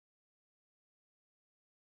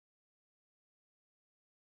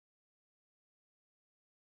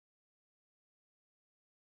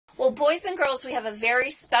Well, boys and girls, we have a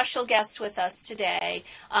very special guest with us today.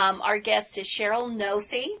 Our guest is Sheryl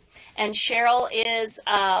Noethe, and Sheryl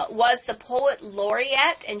was the poet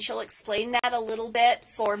laureate, and she'll explain that a little bit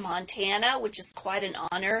for Montana, which is quite an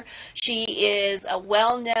honor. She is a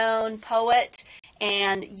well-known poet,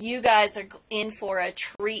 and you guys are in for a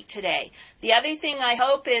treat today. The other thing I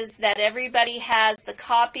hope is that everybody has the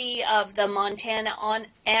copy of the Montana on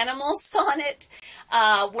Animal Sonnet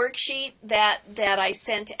worksheet that I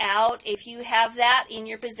sent out. If you have that in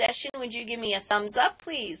your possession, would you give me a thumbs up,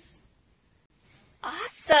 please?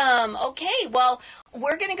 Awesome. Okay, well,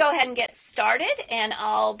 we're going to go ahead and get started, and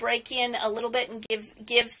I'll break in a little bit and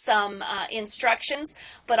give some instructions.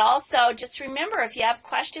 But also, just remember, if you have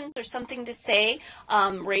questions or something to say,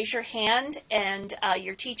 raise your hand, and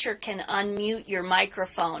your teacher can unmute your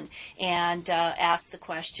microphone and ask the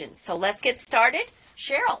question. So let's get started.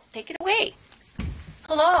 Sheryl, take it away.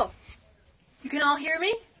 Hello. You can all hear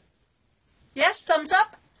me? Yes, thumbs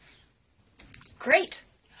up? Great.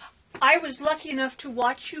 I was lucky enough to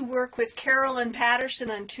watch you work with Carol and Patterson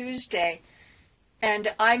on Tuesday,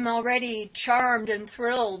 and I'm already charmed and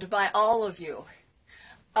thrilled by all of you,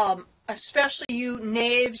 especially you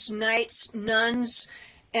knaves, knights, nuns,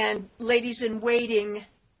 and ladies-in-waiting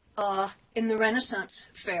in the Renaissance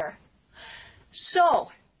Fair. So,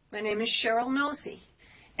 my name is Sheryl Noethe,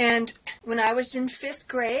 and when I was in 5th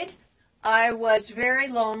grade, I was very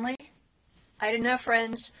lonely. I didn't have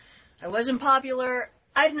friends. I wasn't popular.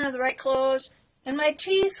 I didn't have the right clothes, and my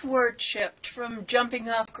teeth were chipped from jumping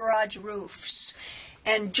off garage roofs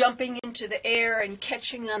and jumping into the air and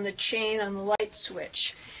catching on the chain on the light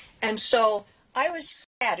switch. And so I was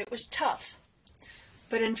sad. It was tough.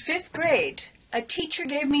 But in 5th grade, a teacher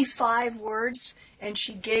gave me 5 words, and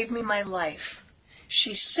she gave me my life.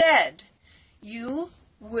 She said, "You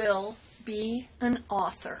will be an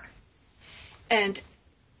author." And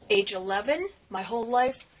age 11, my whole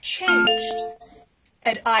life changed.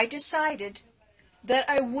 And I decided that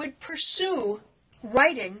I would pursue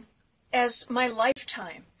writing as my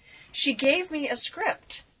lifetime. She gave me a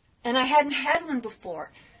script, and I hadn't had one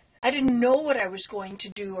before. I didn't know what I was going to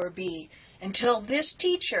do or be until this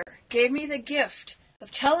teacher gave me the gift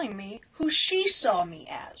of telling me who she saw me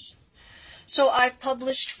as. So I've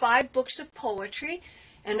published 5 books of poetry,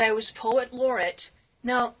 and I was poet laureate.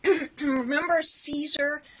 Now, remember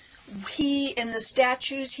Caesar? In the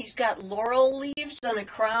statues, he's got laurel leaves on a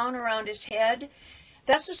crown around his head.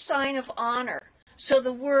 That's a sign of honor. So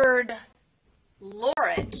the word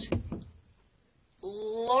laureate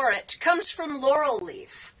comes from laurel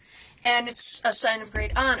leaf, and it's a sign of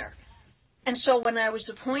great honor. And so when I was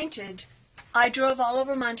appointed, I drove all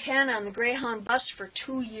over Montana on the Greyhound bus for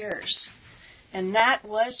 2 years. And that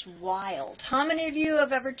was wild. How many of you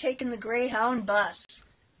have ever taken the Greyhound bus?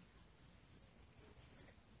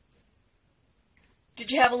 Did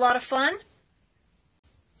you have a lot of fun?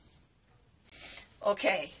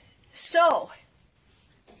 Okay, so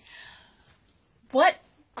what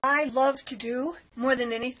I love to do more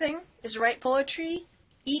than anything is write poetry,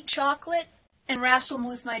 eat chocolate, and wrestle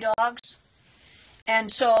with my dogs.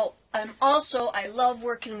 And so I love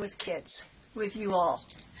working with kids, with you all.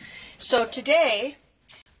 So today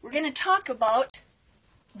we're going to talk about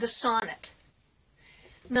the sonnet.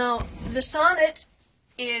 Now, the sonnet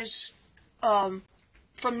is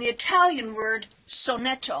from the Italian word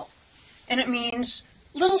sonetto, and it means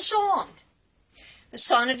little song. The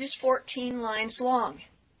sonnet is 14 lines long.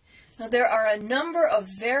 Now, there are a number of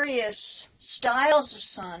various styles of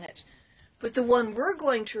sonnet, but the one we're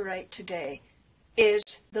going to write today is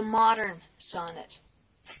the modern sonnet,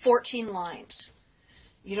 14 lines.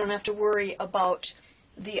 You don't have to worry about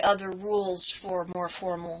the other rules for more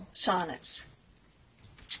formal sonnets.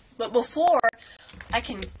 But before I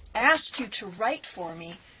can ask you to write for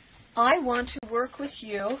me, I want to work with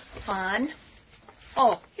you on,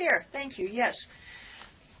 here, thank you, yes.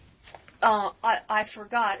 I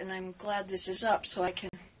forgot, and I'm glad this is up so I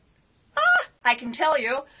can tell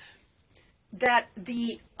you that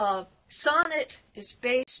the sonnet is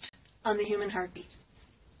based on the human heartbeat.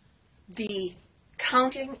 The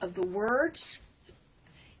counting of the words,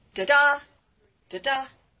 da-da, da-da,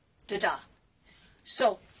 da-da.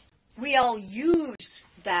 So we all use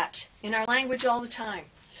that in our language all the time.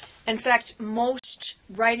 In fact, most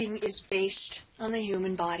writing is based on the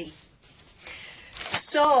human body.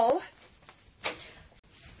 So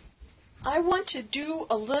I want to do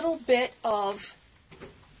a little bit of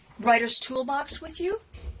Writer's Toolbox with you,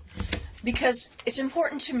 because it's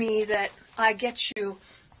important to me that I get you,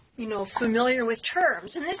 familiar with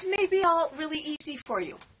terms. And this may be all really easy for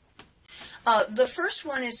you. The first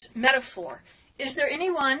one is metaphor. Is there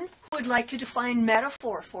anyone would like to define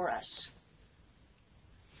metaphor for us?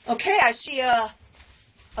 Okay, I see a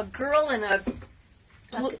girl in a...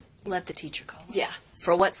 Let the teacher call. Yeah.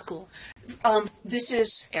 For what school? This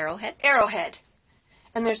is Arrowhead? Arrowhead.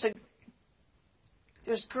 And there's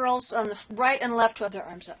girls on the right and left who have their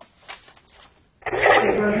arms up.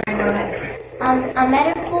 A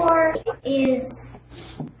metaphor is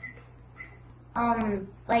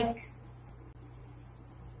like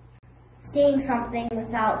seeing something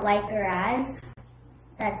without like or as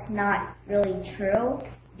that's not really true.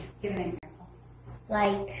 Give an example.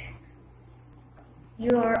 Like you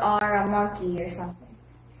are a monkey or something.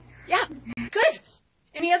 Yeah, good.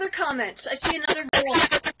 Any other comments? I see another girl.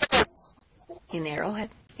 In Arrowhead?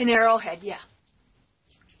 In Arrowhead, yeah.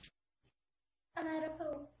 A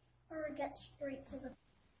metaphor gets straight to the...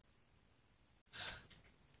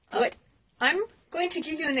 Good. I'm going to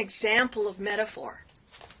give you an example of metaphor.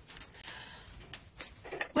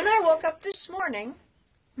 When I woke up this morning,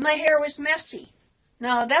 my hair was messy.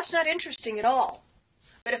 Now, that's not interesting at all.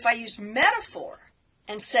 But if I use metaphor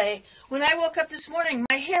and say, when I woke up this morning,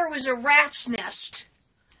 my hair was a rat's nest,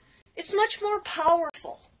 it's much more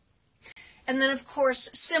powerful. And then, of course,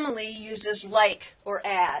 simile uses like or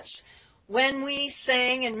as. When we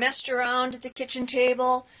sang and messed around at the kitchen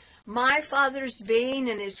table, my father's vein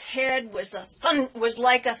in his head was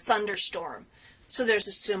like a thunderstorm. So there's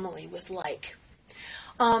a simile with like.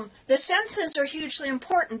 The senses are hugely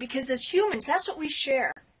important because as humans, that's what we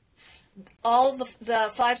share. All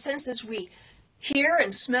the five senses, we hear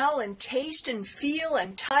and smell and taste and feel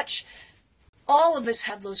and touch. All of us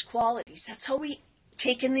have those qualities. That's how we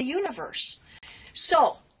take in the universe.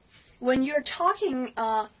 So, when you're talking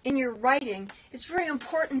in your writing, it's very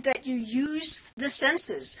important that you use the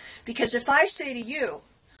senses. Because if I say to you,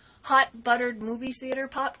 hot buttered movie theater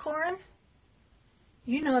popcorn,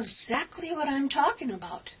 you know exactly what I'm talking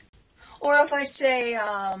about. Or if I say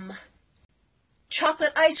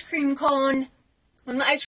chocolate ice cream cone, when the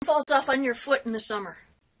ice cream falls off on your foot in the summer.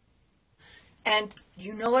 And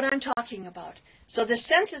you know what I'm talking about. So the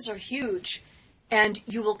senses are huge. And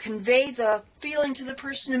you will convey the feeling to the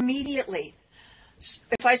person immediately.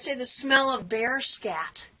 If I say the smell of bear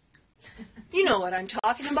scat, you know what I'm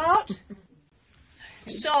talking about.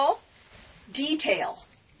 So, detail.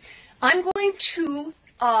 I'm going to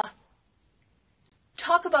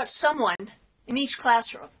talk about someone in each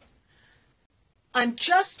classroom. I'm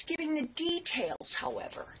just giving the details,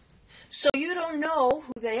 however. So you don't know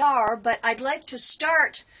who they are, but I'd like to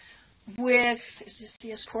start with, is this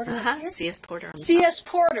C.S. Porter? C.S. Porter. C.S.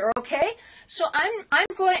 Porter, okay? So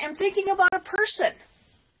I'm thinking about a person.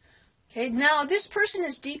 Okay, now this person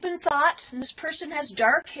is deep in thought, and this person has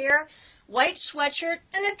dark hair, white sweatshirt,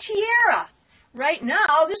 and a tiara. Right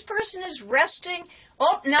now, this person is resting.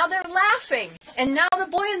 Oh, now they're laughing. And now the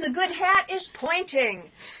boy in the good hat is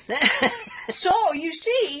pointing. So, you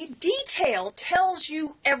see, detail tells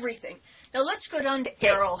you everything. Now, let's go down to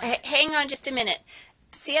Arrowhead. Hang on just a minute.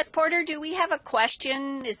 C.S. Porter, do we have a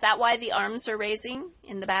question? Is that why the arms are raising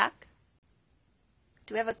in the back?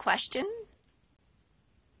 Do we have a question?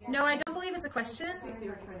 No, I don't believe it's a question.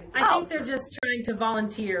 I think they're just trying to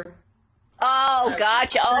volunteer. Oh,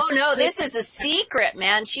 gotcha. Oh no, this is a secret,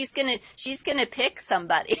 man. She's gonna pick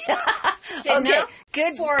somebody. Okay,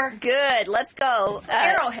 good. Let's go.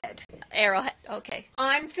 Arrowhead. Arrowhead. Okay.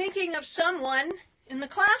 I'm thinking of someone in the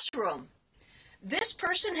classroom. This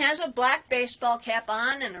person has a black baseball cap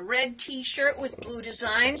on and a red T-shirt with blue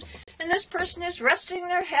designs, and this person is resting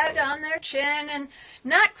their head on their chin and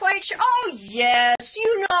not quite sure. Oh, yes,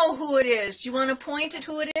 you know who it is. You want to point at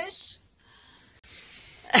who it is?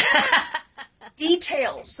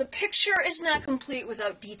 Details. The picture is not complete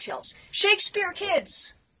without details. Shakespeare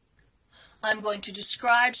kids. I'm going to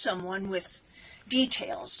describe someone with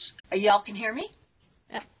details. Y'all can hear me?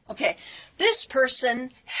 Yeah. Okay. This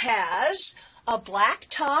person has a black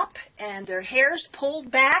top, and their hair's pulled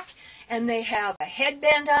back, and they have a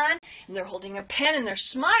headband on, and they're holding a pen, and they're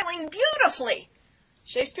smiling beautifully.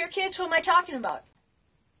 Shakespeare kids, who am I talking about?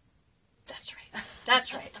 That's right.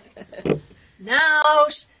 That's right. Now,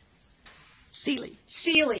 Seeley.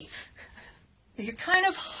 You're kind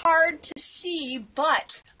of hard to see,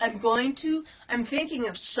 but I'm thinking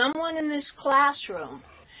of someone in this classroom,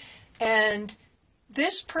 and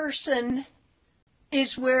this person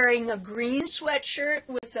is wearing a green sweatshirt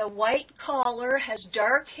with a white collar, has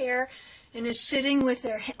dark hair, and is sitting with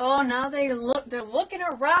their, now they're looking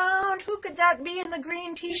around. Who could that be in the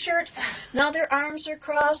green T-shirt? Now their arms are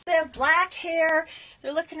crossed. They have black hair.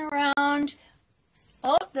 They're looking around.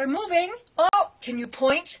 Oh, they're moving. Oh, can you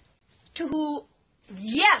point to who?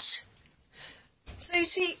 Yes. So you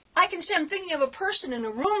see, I can say I'm thinking of a person in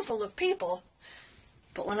a room full of people,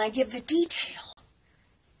 but when I give the detail,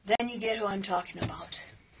 then you get who I'm talking about.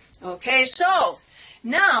 Okay, so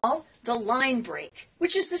now the line break,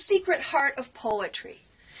 which is the secret heart of poetry.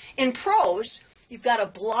 In prose, you've got a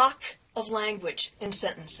block of language in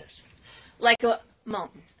sentences, like a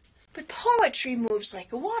mountain. But poetry moves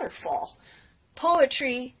like a waterfall.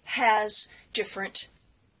 Poetry has different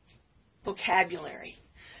vocabulary.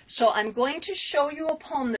 So I'm going to show you a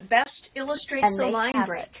poem that best illustrates the line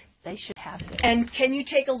break. They should have it. And can you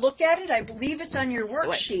take a look at it? I believe it's on your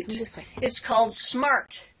worksheet. This way. It's called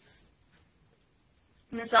Smart.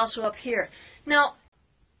 And it's also up here. Now,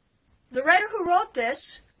 the writer who wrote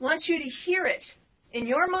this wants you to hear it in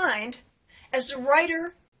your mind as the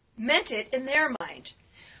writer meant it in their mind.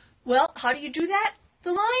 Well, how do you do that?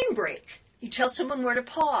 The line break. You tell someone where to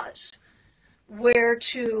pause, where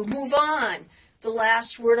to move on. The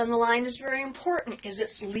last word on the line is very important because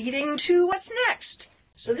it's leading to what's next.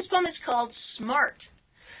 So this poem is called Smart,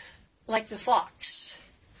 like the fox,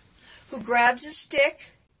 who grabs a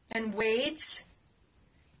stick and wades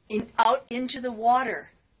out into the water,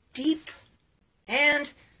 deep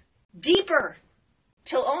and deeper,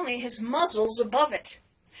 till only his muzzle's above it.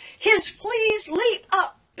 His fleas leap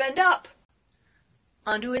up and up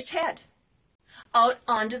onto his head, out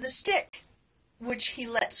onto the stick, which he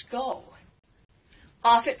lets go.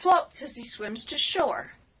 Off it floats as he swims to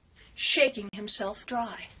shore, shaking himself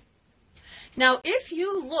dry. Now, if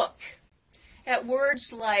you look at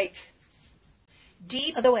words like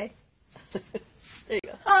deep... Other way. There you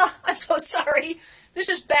go. Oh, I'm so sorry. This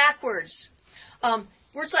is backwards.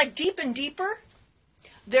 Words like deep and deeper,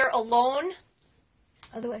 they're alone.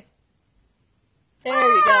 Other way. There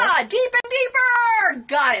you go. Deep and deeper!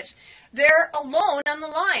 Got it. They're alone on the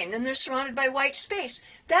line, and they're surrounded by white space.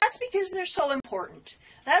 That's because they're so important.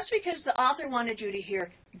 That's because the author wanted you to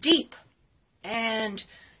hear deep and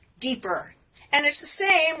deeper. And it's the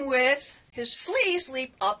same with his fleas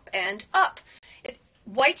leap up and up.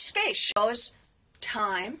 White space shows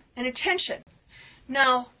time and attention.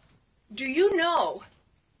 Now, do you know,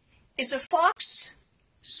 is a fox...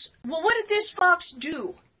 Well, what did this fox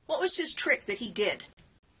do? What was his trick that he did?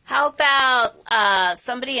 How about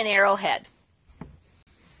somebody in Arrowhead?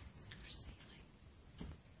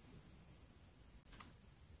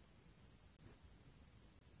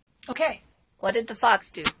 Okay. What did the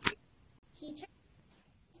fox do? He tried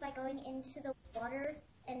by going into the water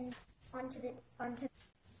and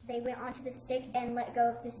they went onto the stick and let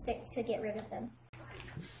go of the stick to get rid of them.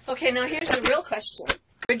 Okay, now here's the real question.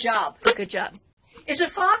 Good job. Good job. Is a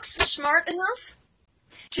fox smart enough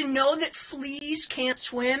to know that fleas can't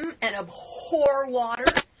swim and abhor water?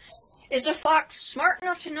 Is a fox smart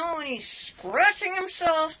enough to know when he's scratching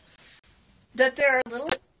himself that there are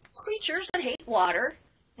little creatures that hate water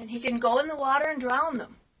and he can go in the water and drown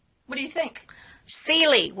them? What do you think?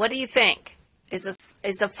 Seeley, what do you think?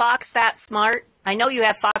 Is a fox that smart? I know you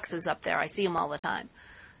have foxes up there. I see them all the time.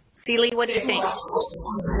 Seeley, what do you think?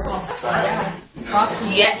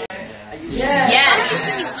 Yes. Yes.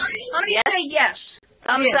 How many say yes?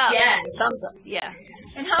 Thumbs up. Yes. Thumbs up. Yeah.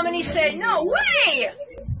 And how many say no way?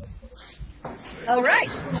 All right.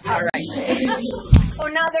 All right. Oh,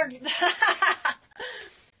 now they're...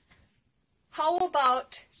 How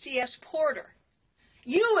about C.S. Porter?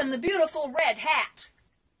 You in the beautiful red hat.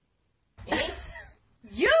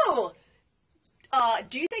 You!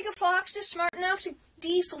 Do you think a fox is smart enough to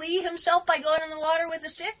de-flea himself by going in the water with a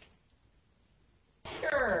stick?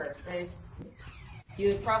 Sure. You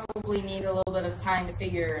would probably need a little bit of time to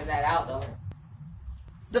figure that out, though.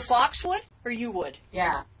 The fox would, or you would?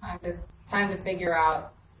 Yeah, time to figure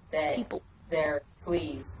out that People. they're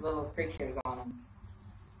fleas, little creatures on them.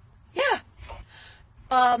 Yeah.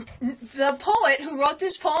 The poet who wrote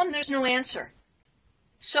this poem, there's no answer.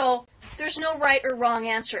 So, there's no right or wrong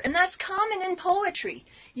answer. And that's common in poetry.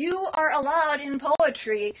 You are allowed in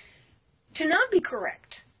poetry to not be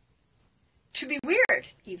correct. To be weird,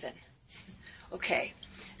 even. Okay.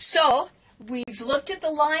 So, we've looked at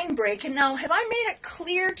the line break, and now have I made it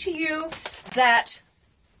clear to you that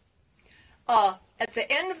at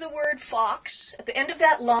the end of the word fox, at the end of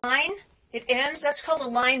that line, it ends, that's called a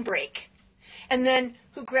line break. And then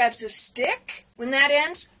who grabs a stick, when that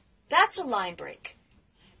ends, that's a line break.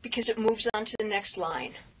 Because it moves on to the next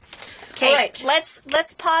line. Okay, all right.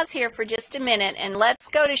 let's pause here for just a minute and let's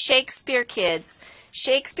go to Shakespeare Kids.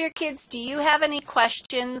 Shakespeare Kids, do you have any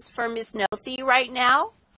questions for Ms. Noethe right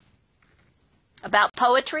now about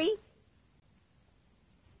poetry?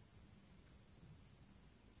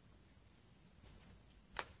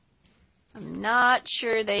 I'm not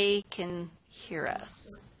sure they can hear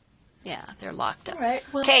us. Yeah, they're locked up. All right.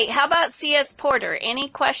 Well, Okay, how about C.S. Porter? Any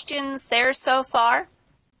questions there so far?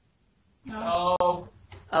 No.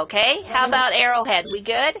 Okay, how about Arrowhead? We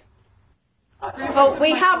good? Oh,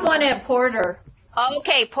 we have one at Porter.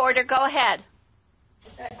 Okay, Porter, go ahead.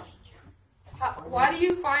 Why do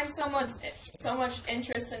you find so much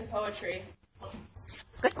interest in poetry?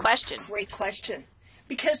 Good question. great question.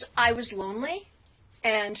 Because I was lonely,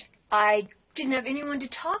 and I didn't have anyone to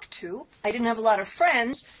talk to. I didn't have a lot of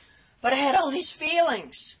friends, but I had all these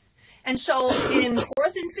feelings. And so in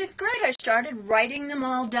 4th and 5th grade, I started writing them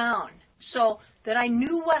all down so that I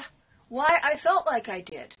knew why I felt like I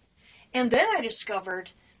did. And then I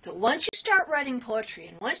discovered that once you start writing poetry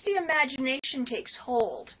and once the imagination takes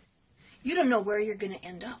hold, you don't know where you're going to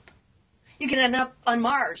end up. You can end up on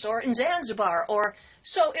Mars or in Zanzibar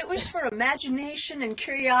so it was for imagination and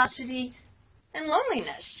curiosity and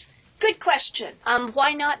loneliness. Good question.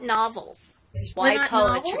 Why not novels? Why not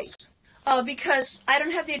poetry? Novels? Because I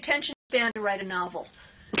don't have the attention span to write a novel.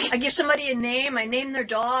 I give somebody a name, I name their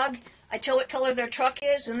dog, I tell what color their truck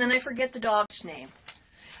is, and then I forget the dog's name.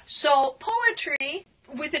 So poetry,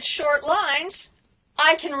 with its short lines,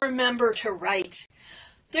 I can remember to write.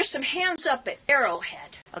 There's some hands up at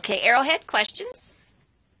Arrowhead. Okay, Arrowhead, questions?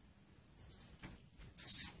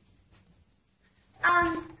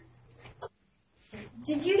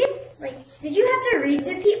 Did you have to read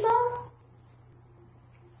to people?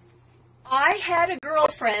 I had a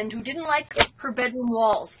girlfriend who didn't like her bedroom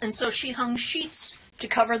walls, and so she hung sheets to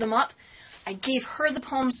cover them up. I gave her the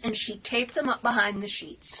poems, and she taped them up behind the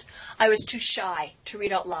sheets. I was too shy to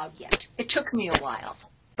read out loud yet. It took me a while.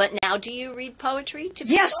 But now do you read poetry to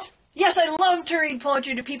people? Yes, I love to read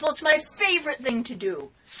poetry to people. It's my favorite thing to do,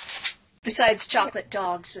 besides chocolate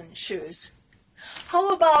dogs and shoes. How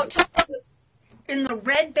about in the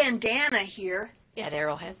red bandana here At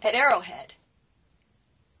Arrowhead. at Arrowhead?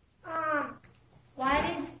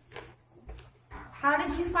 How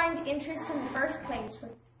did you find interest in the first place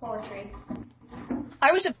with poetry?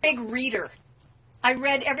 I was a big reader. I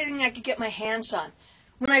read everything I could get my hands on.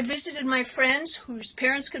 When I visited my friends whose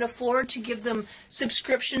parents could afford to give them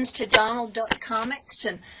subscriptions to Donald Duck Comics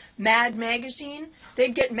and Mad Magazine,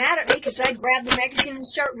 they'd get mad at me because I'd grab the magazine and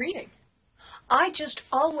start reading. I just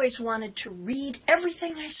always wanted to read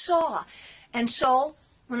everything I saw. And so,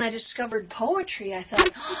 when I discovered poetry, I thought,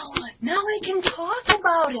 oh, now I can talk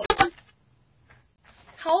about it.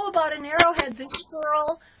 How about an Arrowhead? This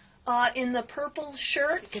girl in the purple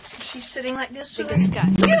shirt, she's sitting like this. I think it's a guy.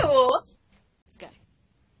 You! It's a guy.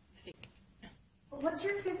 I think. What's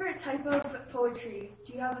your favorite type of poetry?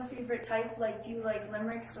 Do you have a favorite type? Like, do you like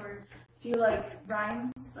limericks or do you like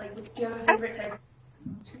rhymes? Like, do you have a favorite type?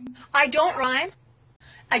 I don't rhyme.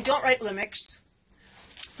 I don't write limericks.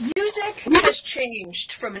 Music has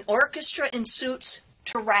changed from an orchestra in suits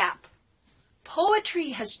to rap.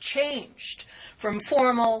 Poetry has changed from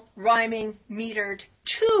formal, rhyming, metered,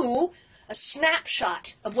 to a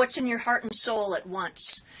snapshot of what's in your heart and soul at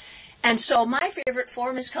once. And so my favorite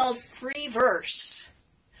form is called free verse.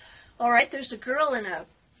 All right, there's a girl in a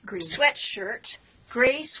Green. sweatshirt,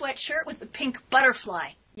 gray sweatshirt with a pink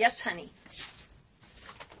butterfly. Yes, honey.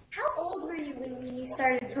 How old were you when you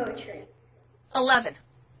started poetry? 11.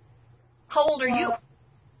 How old are you?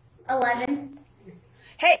 11.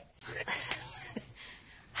 Hey,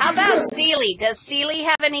 How about Seeley? Does Seeley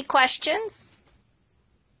have any questions?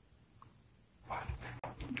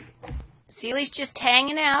 Seeley's just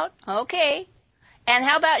hanging out. Okay. And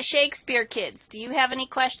how about Shakespeare kids? Do you have any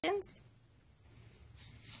questions?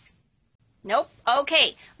 Nope.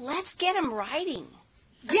 Okay. Let's get them writing.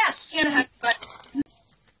 yes. Did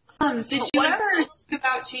you ever think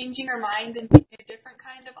about changing your mind and being a different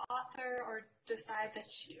kind of author, or decide that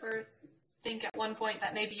or think at one point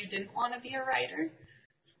that maybe you didn't want to be a writer?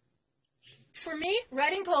 For me,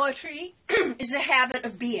 writing poetry is a habit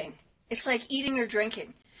of being. It's like eating or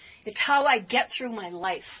drinking. It's how I get through my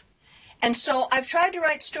life. And so I've tried to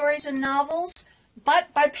write stories and novels,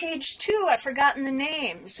 but by page 2 I've forgotten the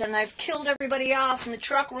names, and I've killed everybody off, and the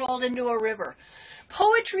truck rolled into a river.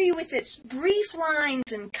 Poetry, with its brief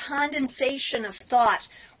lines and condensation of thought,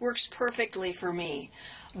 works perfectly for me,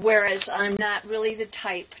 whereas I'm not really the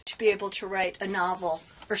type to be able to write a novel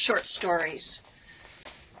or short stories.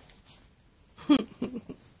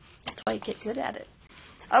 That's why you get good at it.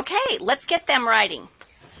 Okay, let's get them writing.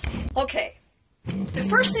 Okay. The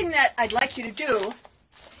first thing that I'd like you to do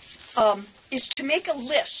is to make a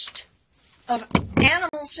list of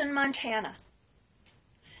animals in Montana.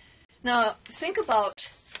 Now, think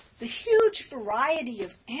about the huge variety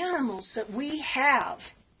of animals that we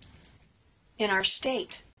have in our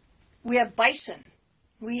state. We have bison.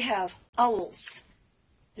 We have owls.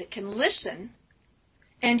 that can listen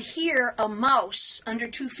and hear a mouse under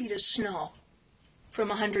 2 feet of snow from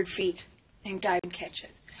 100 feet and dive and catch it.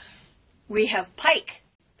 We have pike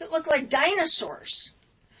that look like dinosaurs.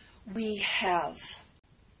 We have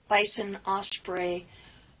bison, osprey.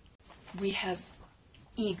 We have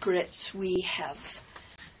egrets. We have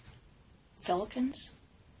falcons.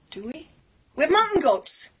 Do we? We have mountain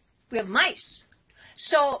goats. We have mice.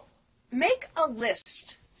 So make a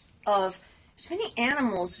list of as many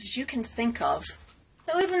animals as you can think of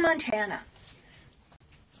that live in Montana.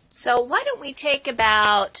 So why don't we take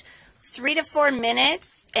about 3 to 4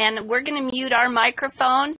 minutes, and we're going to mute our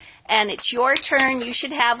microphone, and it's your turn. You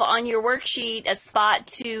should have on your worksheet a spot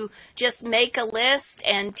to just make a list,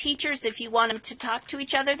 and teachers, if you want them to talk to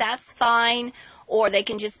each other, that's fine, or they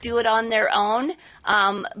can just do it on their own.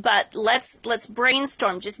 But let's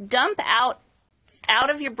brainstorm. Just dump out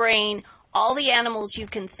of your brain all the animals you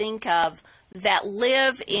can think of that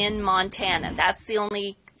live in Montana. That's the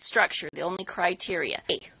only structure, the only criteria.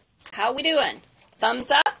 Hey, how we doing?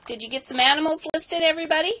 Thumbs up. Did you get some animals listed,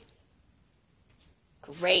 everybody?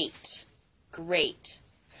 Great. Great.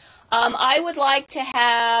 I would like to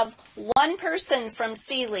have one person from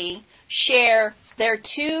Sealy share their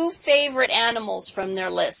 2 favorite animals from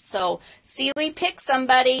their list. So, Sealy, pick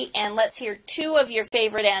somebody, and let's hear 2 of your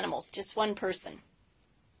favorite animals. Just one person.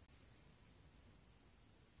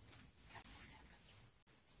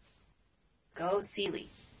 Go, Sealy.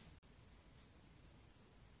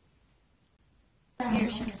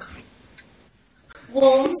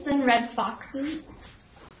 Wolves and red foxes.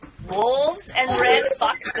 Wolves and red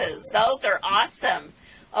foxes. Those are awesome.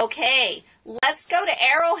 Okay, let's go to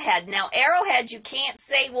Arrowhead. Now, Arrowhead, you can't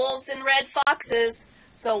say wolves and red foxes.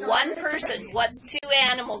 So one person, what's 2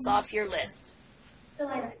 animals off your list?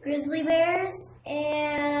 Grizzly bears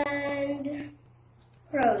and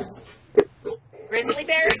crows. Grizzly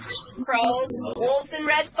bears, crows, wolves, and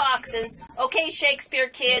red foxes. Okay, Shakespeare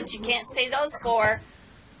kids, you can't say those 4.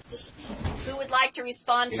 Who would like to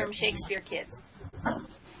respond from Shakespeare kids?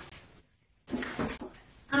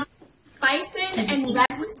 Bison and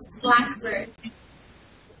red blackbird.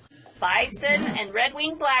 Bison and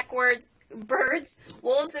red-winged birds,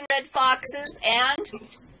 wolves and red foxes, and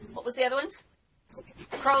what was the other ones?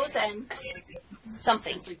 Crows and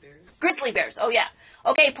something. Grizzly bears. Oh, yeah.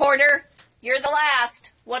 Okay, Porter, you're the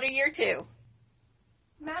last. What are your 2?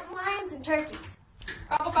 Mountain lions and turkeys.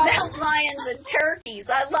 Mountain lions and turkeys.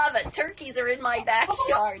 I love it. Turkeys are in my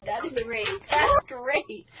backyard. That is great. That's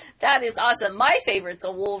great. That is awesome. My favorite's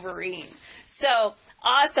a wolverine. So,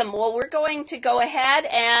 awesome. Well, we're going to go ahead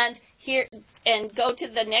and go to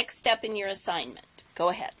the next step in your assignment. Go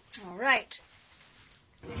ahead. All right.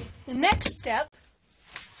 The next step,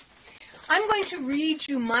 I'm going to read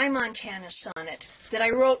you my Montana sonnet that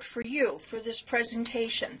I wrote for you for this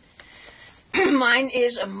presentation. Mine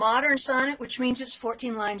is a modern sonnet, which means it's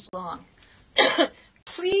 14 lines long.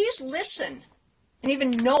 Please listen and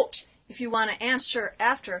even note, if you want to answer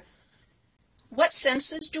after, what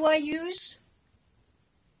senses do I use?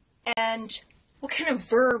 And what kind of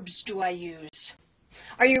verbs do I use?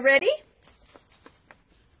 Are you ready?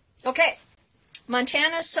 Okay,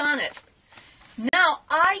 Montana sonnet. Now,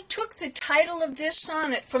 I took the title of this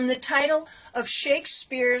sonnet from the title of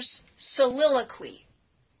Shakespeare's soliloquy.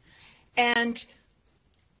 And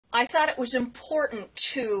I thought it was important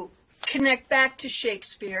to connect back to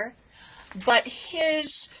Shakespeare, but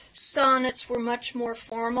his sonnets were much more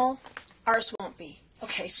formal. Ours won't be.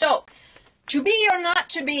 Okay, so, to be or not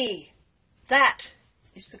to be? That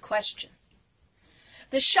is the question.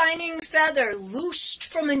 The shining feather loosed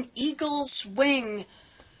from an eagle's wing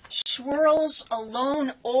swirls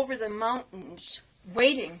alone over the mountains,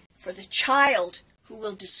 waiting for the child who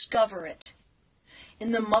will discover it.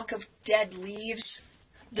 In the muck of dead leaves,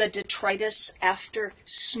 the detritus after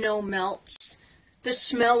snow melts, the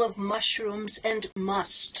smell of mushrooms and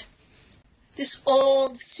must. This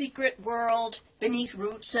old secret world beneath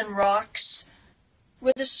roots and rocks,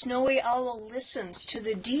 where the snowy owl listens to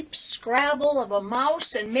the deep scrabble of a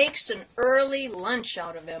mouse and makes an early lunch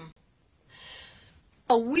out of him.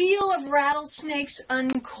 A wheel of rattlesnakes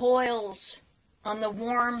uncoils on the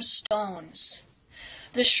warm stones.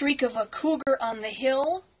 The shriek of a cougar on the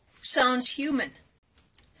hill sounds human.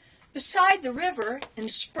 Beside the river in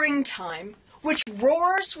springtime, which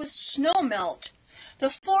roars with snowmelt, the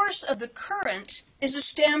force of the current is a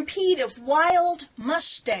stampede of wild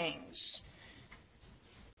mustangs.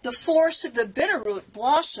 The force of the bitterroot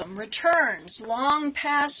blossom returns long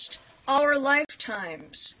past our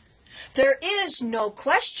lifetimes. There is no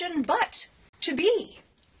question but to be.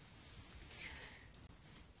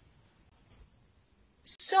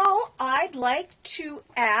 So I'd like to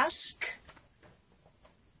ask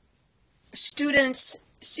students,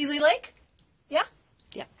 Sealy Lake? Yeah?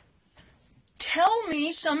 Yeah. Tell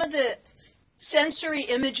me some of the sensory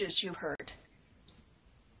images you heard.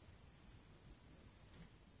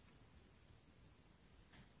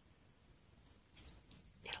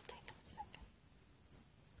 It'll take a second.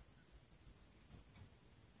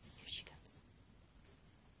 Here she comes.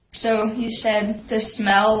 So you said the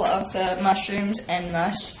smell of the mushrooms and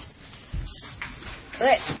must.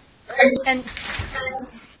 Good. And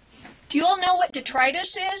do you all know what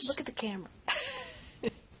detritus is? Look at the camera.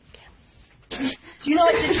 Do you know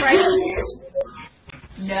what detritus is?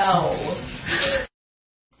 No.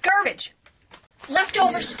 Garbage.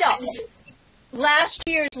 Leftover stuff. Last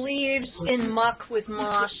year's leaves in muck with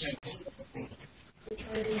moss.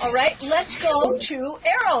 All right, let's go to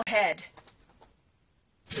Arrowhead.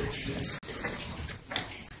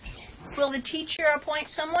 Will the teacher appoint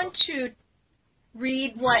someone to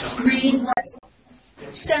read what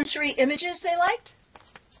sensory images they liked?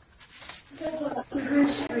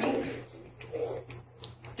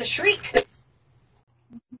 The shriek.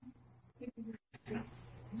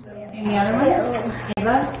 Any other ones?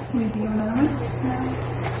 Ava, maybe another one?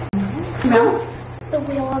 No? The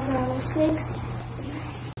wheel of rattlesnakes.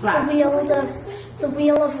 Black. The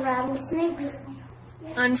wheel of rattlesnakes.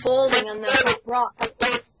 Unfolding on the rock.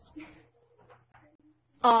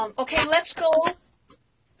 Okay, let's go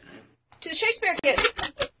to the Shakespeare kids.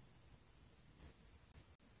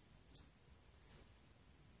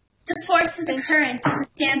 The force of the current is a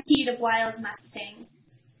stampede of wild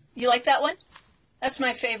mustangs. You like that one? That's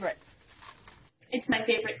my favorite. It's my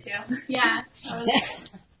favorite too. Yeah.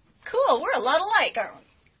 Cool, we're a lot alike, aren't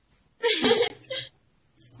we?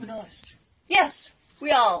 Who knows? Yes,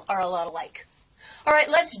 we all are a lot alike. All right,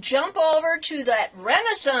 let's jump over to that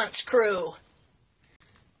Renaissance crew.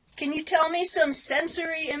 Can you tell me some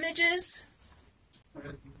sensory images?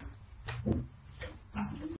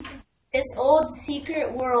 This old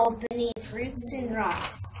secret world beneath roots and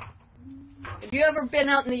rocks. Have you ever been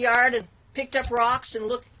out in the yard and picked up rocks and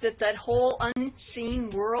looked at that whole unseen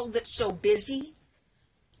world that's so busy?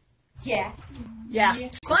 Yeah. Yeah,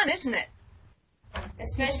 it's fun, isn't it?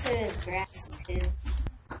 Especially with grass, too.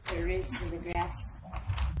 The roots of the grass.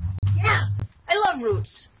 Yeah, I love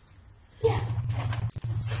roots. Yeah.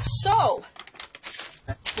 So,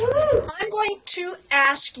 I'm going to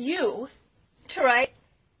ask you to write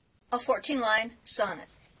a 14-line sonnet.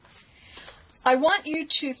 I want you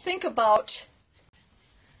to think about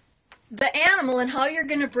the animal and how you're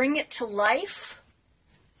going to bring it to life.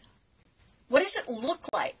 What does it look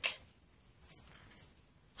like?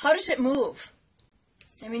 How does it move?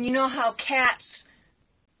 I mean, you know how cats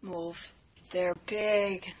move. They're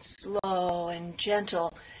big, and slow, and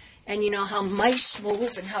gentle. And you know how mice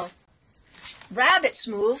move and how rabbits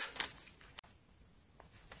move.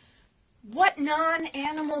 What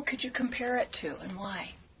non-animal could you compare it to and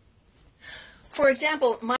why? For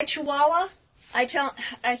example, my Chihuahua, I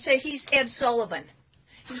say he's Ed Sullivan.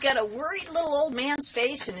 He's got a worried little old man's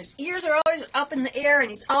face and his ears are always up in the air and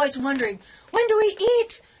he's always wondering, when do we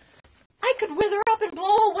eat? I could wither up and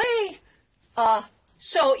blow away.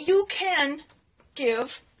 So you can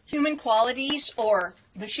give human qualities or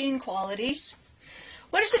machine qualities.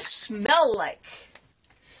 What does it smell like?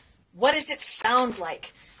 What does it sound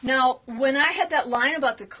like? Now, when I had that line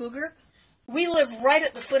about the cougar, we live right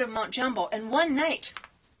at the foot of Mount Jumbo, and one night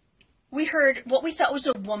we heard what we thought was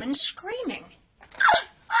a woman screaming.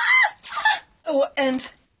 Oh, and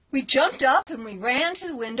we jumped up and we ran to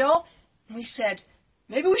the window and we said,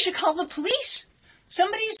 maybe we should call the police.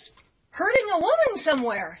 Somebody's hurting a woman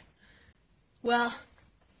somewhere. Well,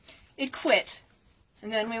 it quit.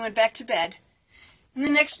 And then we went back to bed. And the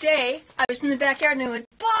next day, I was in the backyard and I went,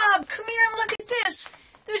 Bob, come here and look at this.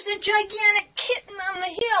 There's a gigantic kitten on the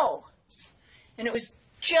hill. And it was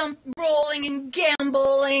rolling and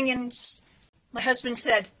gamboling. And my husband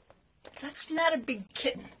said, that's not a big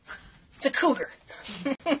kitten. It's a cougar.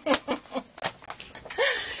 But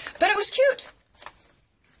it was cute.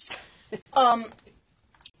 How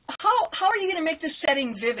are you going to make the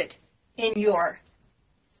setting vivid in your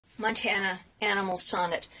Montana animal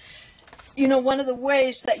sonnet? You know, one of the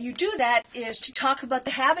ways that you do that is to talk about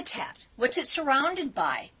the habitat. What's it surrounded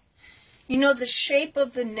by? You know, the shape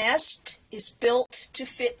of the nest is built to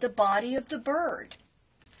fit the body of the bird.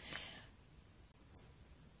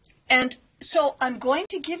 And so I'm going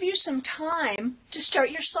to give you some time to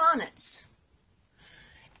start your sonnets.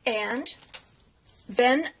 And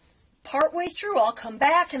then partway through, I'll come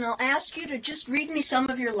back and I'll ask you to just read me some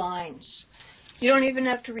of your lines. You don't even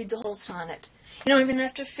have to read the whole sonnet. You don't even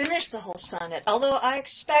have to finish the whole sonnet, although I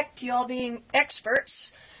expect you all being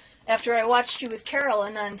experts. After I watched you with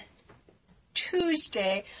Carolyn on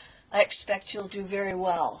Tuesday, I expect you'll do very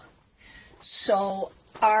well. So,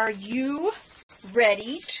 are you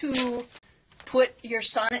ready to put your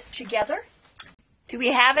sonnet together? Do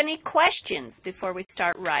we have any questions before we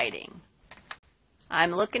start writing?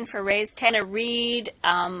 I'm looking for raised hand to read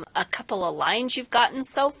a couple of lines you've gotten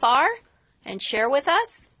so far and share with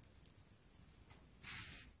us.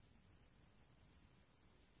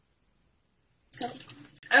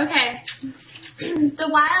 Okay. The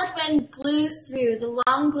wild wind blew through the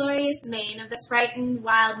long, glorious mane of the frightened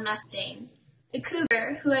wild mustang. The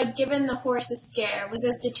cougar, who had given the horse a scare, was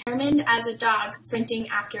as determined as a dog sprinting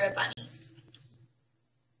after a bunny.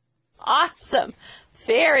 Awesome.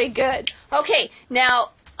 Very good. Okay,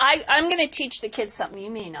 now I'm going to teach the kids something. You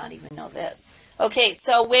may not even know this. Okay,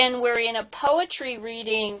 so when we're in a poetry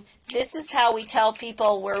reading, this is how we tell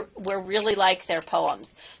people we're really like their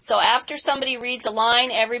poems. So after somebody reads a line,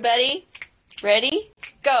 everybody, ready?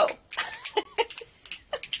 Go.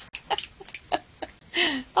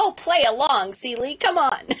 Oh, play along, Seeley. Come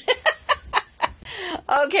on.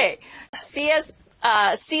 Okay.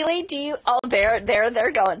 Seeley, do you... Oh,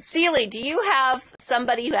 they're going. Seeley, do you have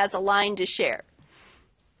somebody who has a line to share?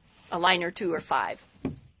 A line or two or five?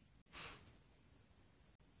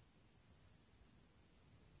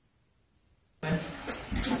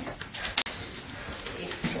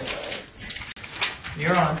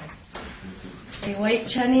 You're on. A white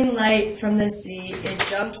shining light from the sea, it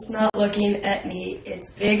jumps not looking at me. It's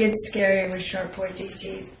big and scary with sharp pointy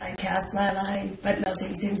teeth. I cast my line, but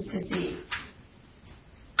nothing seems to see.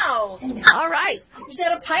 Oh, all right. Is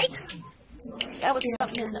that a pike? That was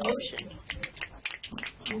something in the ocean.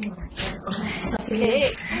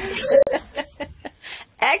 Okay.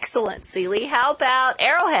 Excellent, Seeley. How about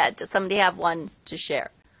Arrowhead? Does somebody have one to share?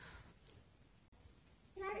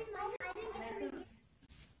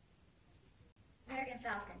 American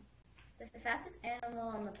falcon, the fastest animal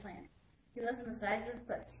on the planet. He lives on the sides of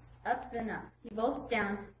cliffs, up and up. He bolts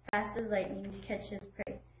down fast as lightning to catch his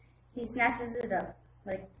prey. He snatches it up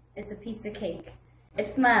like it's a piece of cake.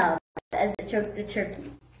 It smiled as it choked the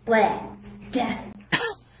turkey. Blam! Death!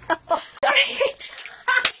 Right.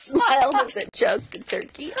 Smiled as it choked the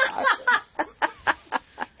turkey. Awesome.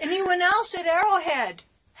 Anyone else at Arrowhead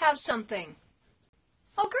have something?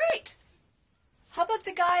 Oh, great. How about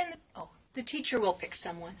the guy in the... Oh, the teacher will pick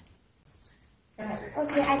someone.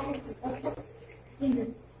 Okay, I can...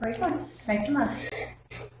 Where's one? Nice one.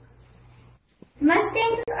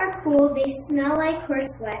 Mustangs are cool. They smell like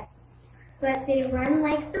horse sweat, but they run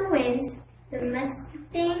like the wind. The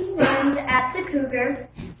Mustang runs at the cougar,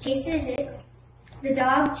 chases it. The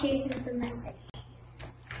dog chases the Mustang.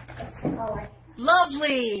 That's all I...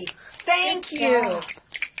 Lovely. Thank you.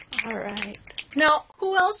 All right. Now,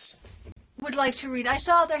 who else would like to read? I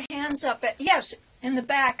saw their hands up. Yes, in the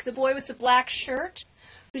back, the boy with the black shirt,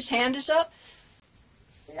 whose hand is up.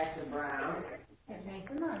 That's Brown.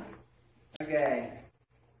 Okay.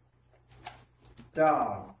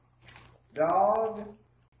 Dog. Dog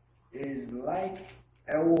is like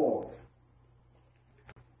a wolf.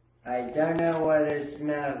 I don't know what it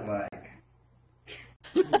smells like.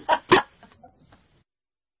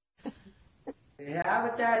 The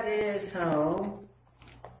habitat is home.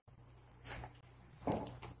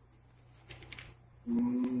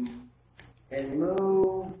 It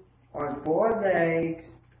moves on 4 legs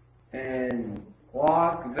and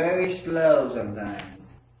walk very slow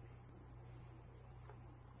sometimes.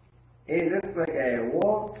 It looks like a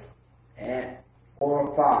wolf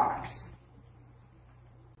or a fox.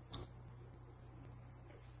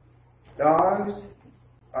 Dogs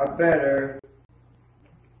are better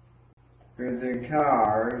than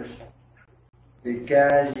cars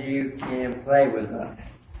because you can play with them.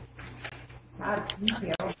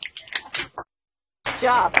 Good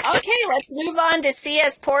job. Okay, let's move on to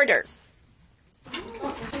C.S. Porter.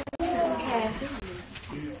 Okay.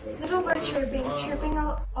 Little bird chirping, chirping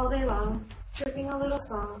all day long, chirping a little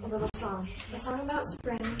song, a song about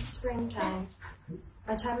spring, springtime,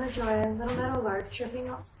 a time of joy, little meadow lark, chirping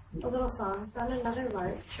a little song, found another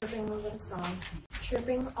lark, chirping a little song,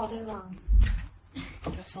 chirping all day long.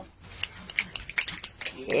 Wonderful.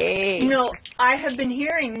 Yay. You know, I have been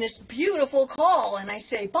hearing this beautiful call, and I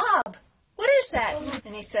say, Bob, what is that?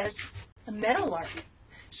 And he says, a meadowlark.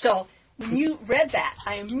 So when you read that,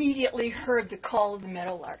 I immediately heard the call of the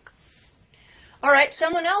meadowlark. All right,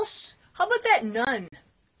 someone else? How about that nun?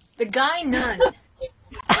 The guy nun.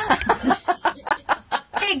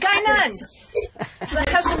 Hey, guy nun. Do I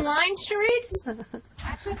have some lines to read?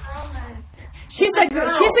 She's a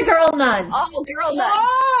girl nun. Oh, girl nun.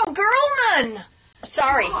 Oh, girl nun.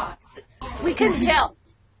 Sorry. We couldn't tell.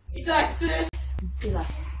 Sexist.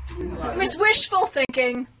 It was wishful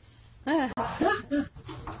thinking. Get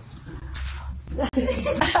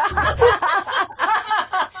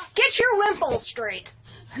your wimple straight.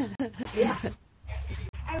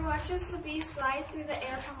 I watch as the bees glide through the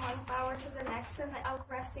air from one flower to the next, and the elk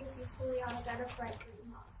resting peacefully on a bed of bright green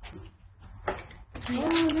moss.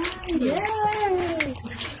 Yay!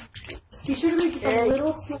 You should read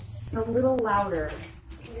just a little louder.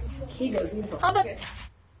 He goes. How about? Okay.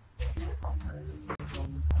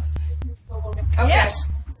 Yes.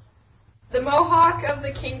 The mohawk of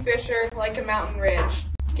the kingfisher, like a mountain ridge,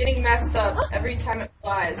 getting messed up every time it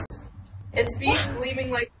flies. Its beak gleaming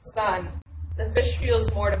like the sun. The fish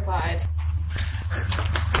feels mortified.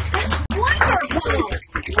 That's wonderful.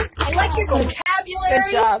 I like your vocabulary.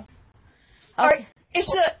 Good job. Is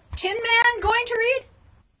the Tin Man going to read?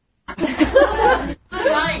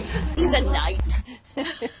 He's a knight.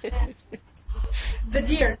 The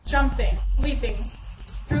deer jumping, leaping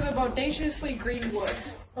through the bodaciously green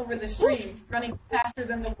woods, over the stream, running faster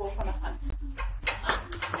than the wolf on a hunt.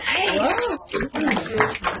 Nice.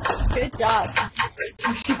 Good job.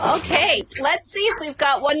 Okay, let's see if we've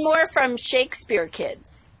got one more from Shakespeare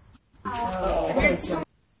Kids. Oh,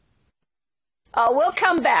 we'll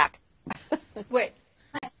come back. Wait.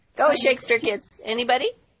 Go, Shakespeare Kids.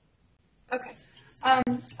 Anybody? Okay. A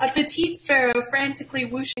petite sparrow, frantically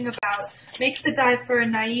whooshing about, makes a dive for a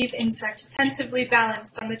naive insect tentatively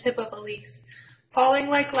balanced on the tip of a leaf, falling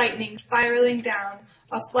like lightning, spiraling down,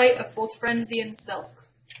 a flight of both frenzy and silk.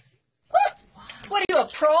 What are you, a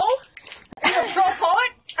pro? Are you a pro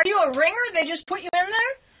poet? Are you a ringer? They just put you in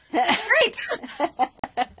there? That's great.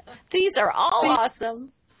 These are all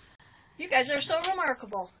awesome. You guys are so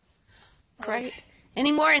remarkable. Right.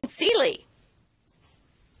 Any more in Sealy?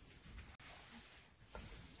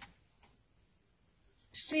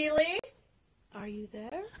 Sealy? Are you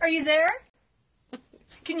there? Are you there?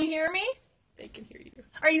 Can you hear me? They can hear you.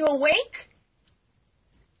 Are you awake?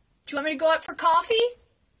 Do you want me to go out for coffee?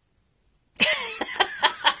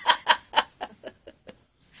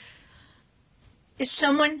 Is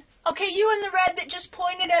someone... Okay, you in the red that just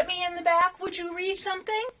pointed at me in the back, would you read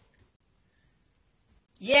something?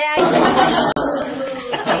 Yeah. All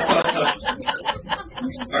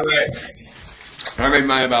right. I made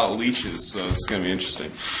mine about leeches, so it's going to be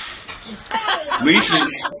interesting.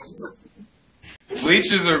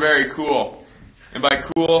 Leeches are very cool. And by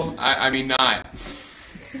cool, I mean not.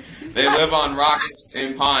 They live on rocks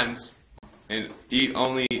in ponds and eat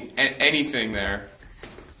only anything there.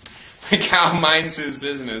 The cow minds his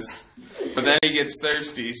business, but then he gets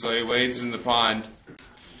thirsty, so he wades in the pond.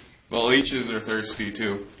 Well, leeches are thirsty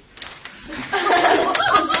too.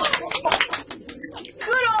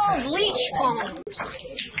 Good old leech poems.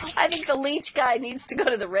 I think the leech guy needs to go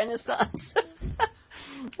to the Renaissance.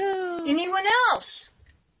 Anyone else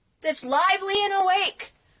that's lively and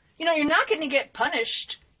awake? You know, you're not going to get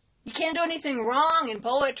punished. You can't do anything wrong in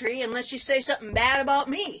poetry unless you say something bad about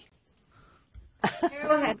me.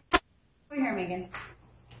 Go ahead. Over here, Megan.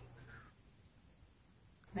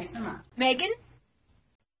 Nice and up. Megan?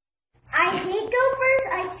 I hate gophers.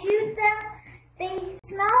 I shoot them. They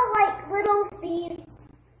smell like little thieves.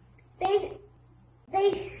 They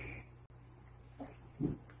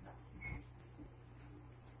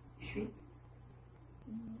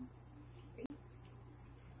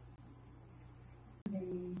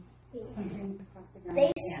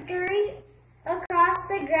scurry across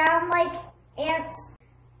the ground like ants.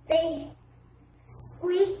 They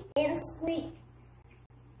squeak and squeak.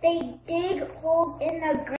 They dig holes in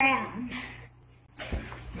the ground.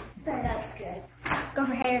 That's good. Go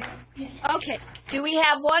for hair. Okay. Do we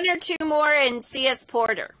have one or two more in C.S.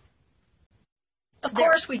 Porter? Of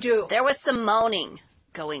course we do. There was some moaning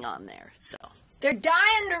going on there, so. They're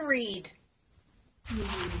dying to read.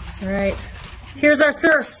 All right. Here's our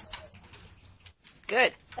surf.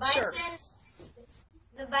 Good. Sure.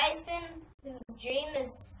 The bison, whose dream is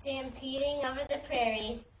stampeding over the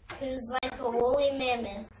prairie, who's like a woolly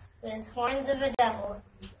mammoth with horns of a devil,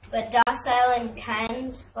 but docile and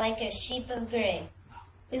kind like a sheep of gray,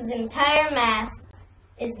 whose entire mass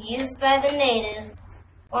is used by the natives,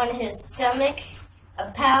 on whose stomach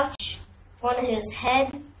a pouch, on whose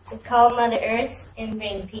head to call Mother Earth and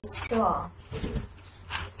bring peace to all.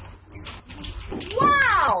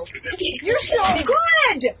 Wow! You're so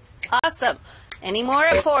good! Awesome. Any more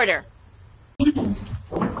at Porter?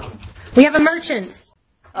 We have a merchant.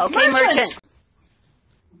 Okay, merchant.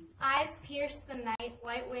 Eyes pierce the night,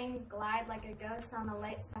 white wings glide like a ghost on a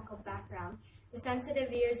light speckled background. The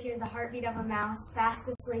sensitive ears hear the heartbeat of a mouse, fast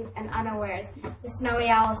asleep and unawares. The snowy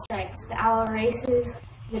owl strikes. The owl races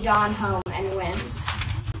the dawn home and wins.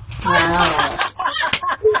 Wow.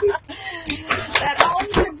 That owl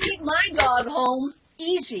could beat my dog home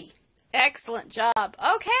easy. Excellent job.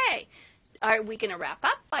 Okay. Are we going to wrap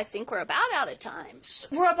up? I think we're about out of time.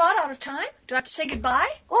 We're about out of time? Do I have to say goodbye?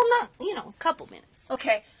 Well, not, a couple minutes.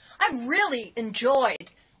 Okay. I've really enjoyed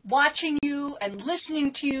watching you and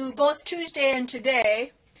listening to you both Tuesday and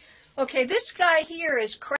today. Okay, this guy here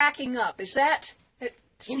is cracking up. Is that...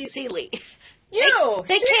 In Sealy.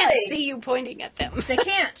 They can't see you pointing at them. They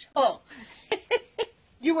can't. Oh.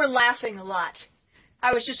 You were laughing a lot.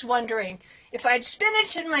 I was just wondering if I had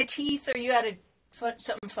spinach in my teeth or you had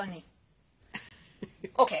something funny.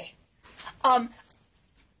 Okay.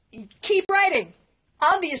 Keep writing.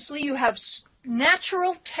 Obviously, you have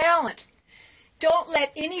natural talent. Don't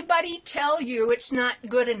let anybody tell you it's not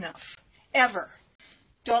good enough. Ever.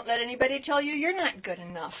 Don't let anybody tell you you're not good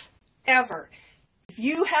enough. Ever. If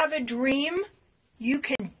you have a dream, you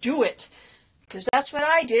can do it. Because that's what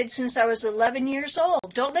I did since I was 11 years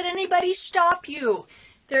old. Don't let anybody stop you.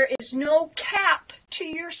 There is no cap to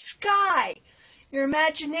your sky. Your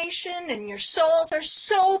imagination and your souls are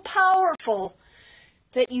so powerful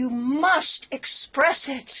that you must express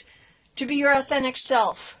it to be your authentic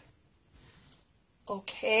self.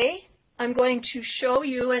 Okay, I'm going to show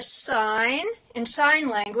you a sign in sign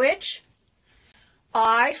language.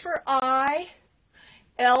 I for I,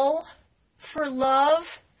 L for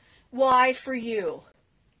love, Y for you.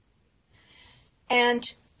 And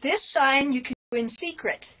this sign you can do in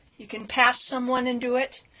secret. You can pass someone and do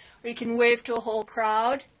it, or you can wave to a whole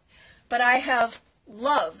crowd. But I have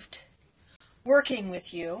loved working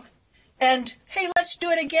with you. And hey, let's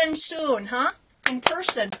do it again soon, huh? In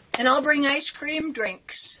person. And I'll bring ice cream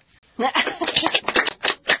drinks.